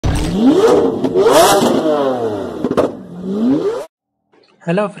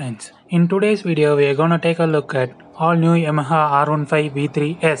Hello friends, in today's video we are going to take a look at all new Yamaha R15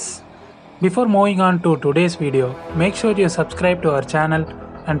 V3S. Before moving on to today's video, make sure you subscribe to our channel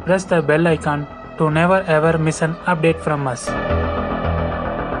and press the bell icon to never ever miss an update from us.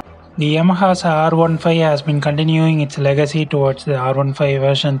 The Yamaha's R15 has been continuing its legacy towards the R15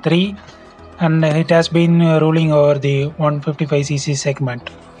 version 3 and it has been ruling over the 155cc segment.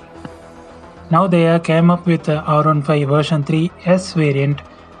 Now they came up with the R15 version 3S variant,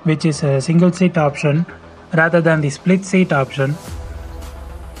 which is a single seat option rather than the split seat option.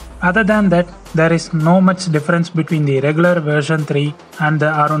 Other than that, there is no much difference between the regular version 3 and the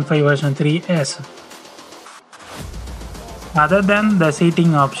R15 version 3S. Other than the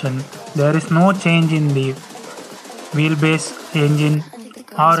seating option, there is no change in the wheelbase, engine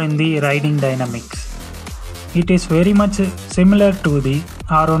or in the riding dynamics. It is very much similar to the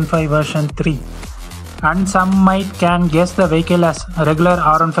R15 version 3, and some can guess the vehicle as a regular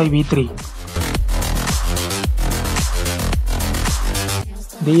R15 V3.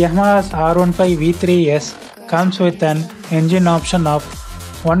 The Yamaha's R15 V3S comes with an engine option of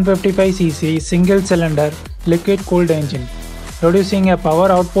 155cc single cylinder liquid cooled engine, producing a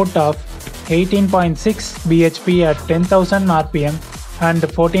power output of 18.6 bhp at 10,000 rpm and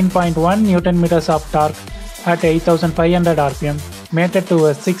 14.1 Nm of torque at 8,500 rpm, mated to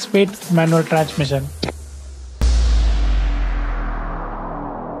a 6-speed manual transmission.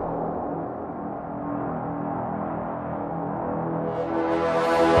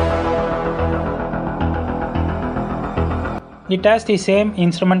 It has the same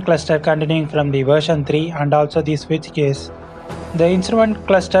instrument cluster continuing from the version 3 and also the switch case. The instrument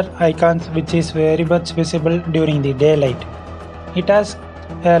cluster icons which is very much visible during the daylight. It has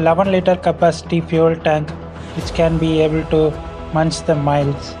a 11 liter capacity fuel tank which can be able to munch the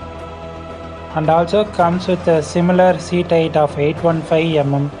miles, and also comes with a similar seat height of 815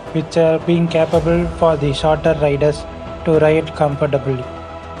 mm, which are being capable for the shorter riders to ride comfortably.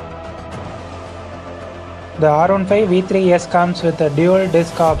 The R15 V3S comes with a dual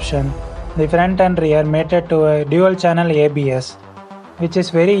disc option, the front and rear mated to a dual channel ABS, which is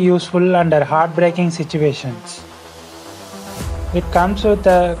very useful under hard braking situations. It comes with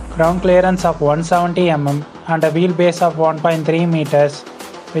a ground clearance of 170 mm and a wheelbase of 1.3 meters,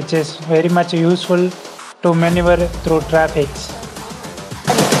 which is very much useful to maneuver through traffic.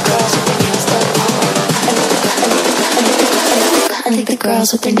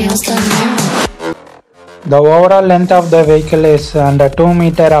 The overall length of the vehicle is under 2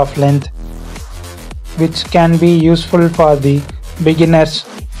 meters of length, which can be useful for the beginners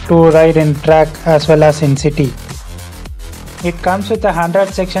to ride in track as well as in city. It comes with a 100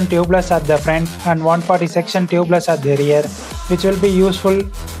 section tubeless at the front and 140 section tubeless at the rear, which will be useful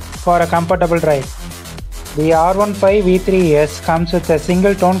for a comfortable ride. The R15 V3S comes with a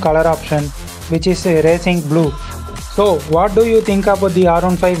single tone color option, which is racing blue. So what do you think about the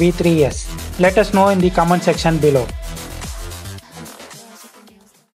R15 V3S? Let us know in the comment section below.